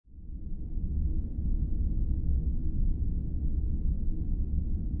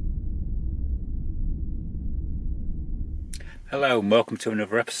Hello and welcome to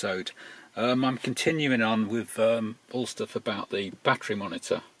another episode. I'm continuing on with all stuff about the battery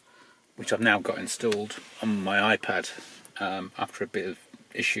monitor, which I've now got installed on my iPad. After a bit of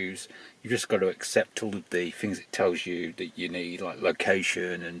issues, you've just got to accept all of the things it tells you that you need, like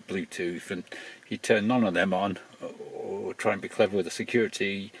location and Bluetooth, and if you turn none of them on or try and be clever with the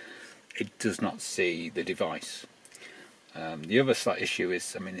security, it does not see the device. The other slight issue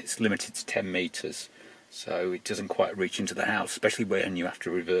is, it's limited to 10 meters, so it doesn't quite reach into the house, especially when you have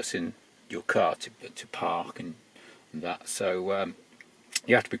to reverse in your car to park and that. So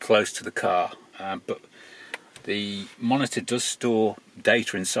you have to be close to the car, but the monitor does store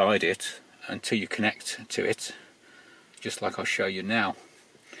data inside it until you connect to it, just like I'll show you now.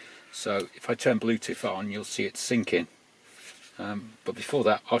 So if I turn Bluetooth on, you'll see it syncing. But before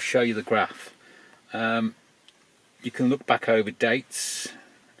that, I'll show you the graph. You can look back over dates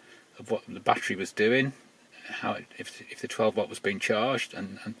of what the battery was doing, if the 12 volt was being charged,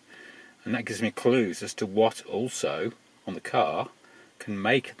 and that gives me clues as to what also on the car can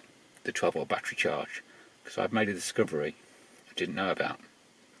make the 12 volt battery charge, because I've made a discovery I didn't know about.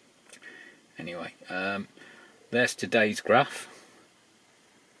 Anyway, there's today's graph.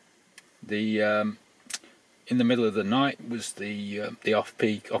 In the middle of the night was the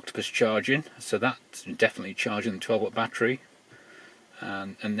off-peak octopus charging, so that's definitely charging the 12 volt battery,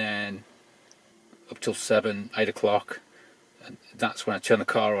 and then up till 7, 8 o'clock, and that's when I turned the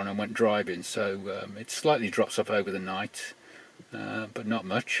car on and went driving. So it slightly drops off over the night, but not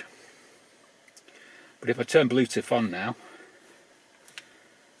much. But if I turn Bluetooth on now,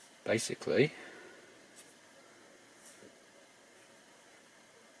 basically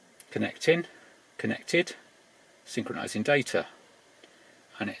connected, synchronizing data,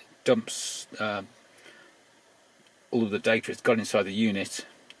 and it dumps all of the data it's got inside the unit.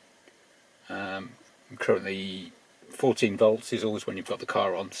 Currently 14 volts is always when you've got the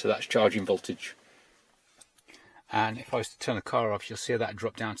car on, so that's charging voltage. And if I was to turn the car off, you'll see that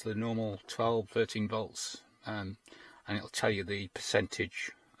drop down to the normal 12-13 volts, and it'll tell you the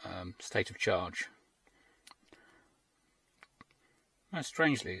percentage state of charge. Now,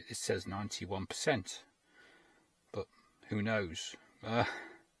 strangely, it says 91%, but who knows?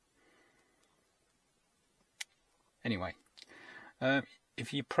 Anyway,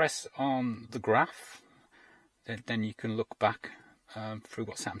 if you press on the graph, then you can look back through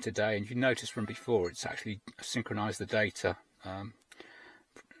what's happened today, and you notice from before it's actually synchronized the data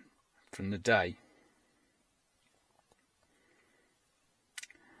from the day.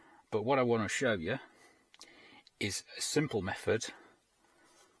 But what I want to show you is a simple method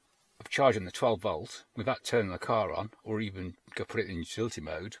of charging the 12 volt without turning the car on, or even go put it in utility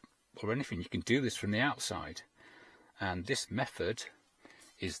mode or anything. You can do this from the outside, and this method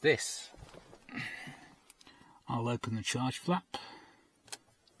is this. I'll open the charge flap.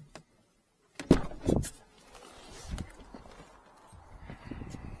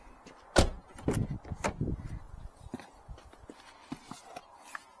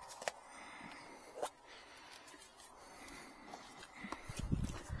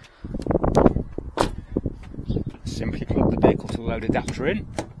 Simply plug the vehicle to load adapter in.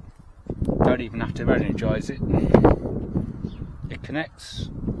 Don't even have to energise it. It connects,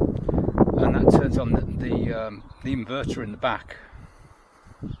 and that turns on the inverter in the back.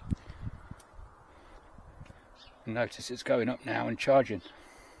 Notice it's going up now and charging.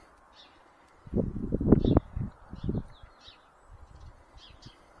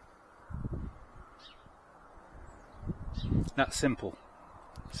 That's simple.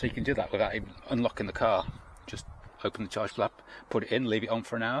 So you can do that without even unlocking the car. Just open the charge flap, put it in, leave it on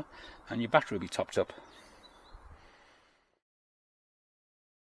for an hour, and your battery will be topped up.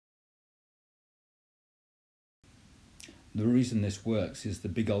 The reason this works is the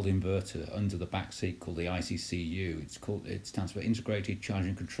big old inverter under the back seat called the ICCU. It stands for Integrated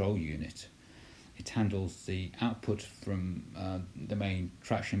Charging Control Unit. It handles the output from the main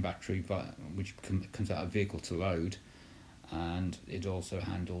traction battery, which comes out of vehicle to load, and it also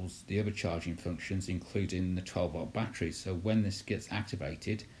handles the other charging functions, including the 12 volt battery. So when this gets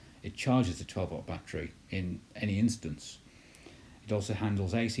activated, it charges the 12 volt battery in any instance. It also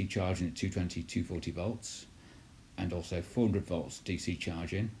handles AC charging at 220, 240 volts, and also 400 volts DC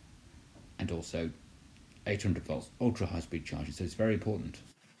charging, and also 800 volts ultra high speed charging. So it's very important.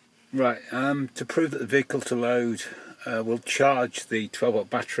 Right, to prove that the vehicle to load will charge the 12 volt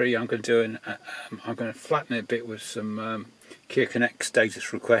battery, I'm going to I'm going to flatten it a bit with some Kia Connect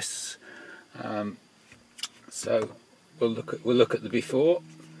status requests. So we'll look at the before,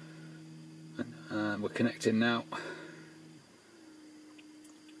 and we're connecting now,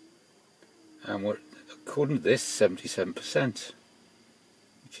 and we're according to this, 77%,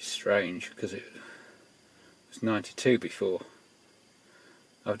 which is strange because it was 92 before.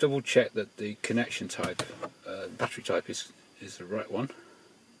 I've double checked that the connection type, battery type is the right one.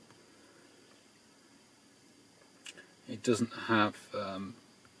 It doesn't have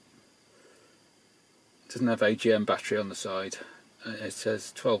AGM battery on the side. It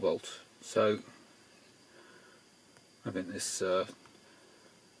says 12 volts, so I think this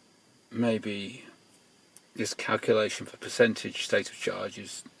maybe this calculation for percentage state of charge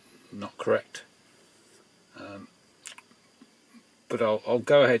is not correct. But I'll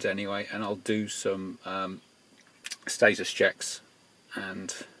go ahead anyway, and I'll do some status checks,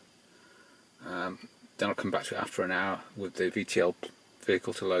 and then I'll come back to it after an hour with the VTL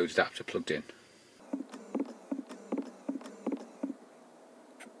vehicle to load adapter plugged in.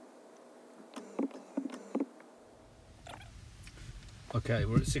 Okay,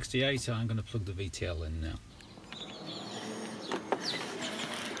 we're at 68, so I'm going to plug the VTL in now.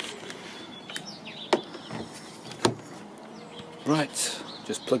 Right,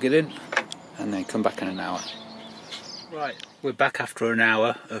 just plug it in and then come back in an hour. Right, we're back after an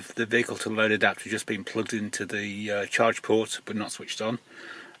hour of the vehicle to load adapter just being plugged into the charge port but not switched on.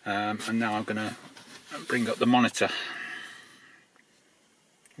 And now I'm going to bring up the monitor.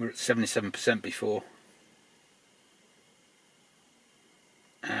 We're at 77% before.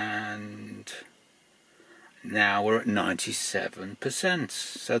 And now we're at 97%.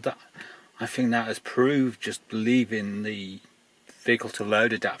 So that, I think that has proved just leaving the vehicle to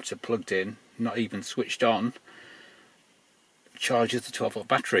load adapter plugged in, not even switched on, charges the 12 volt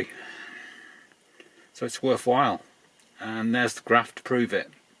battery. So it's worthwhile. And there's the graph to prove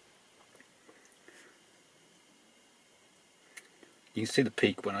it. You can see the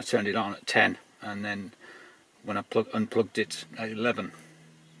peak when I turned it on at 10, and then when I unplugged it at 11.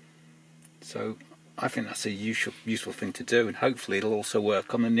 So I think that's a useful thing to do, and hopefully it'll also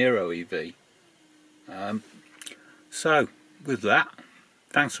work on the Niro EV. So with that,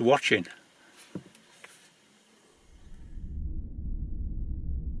 thanks for watching.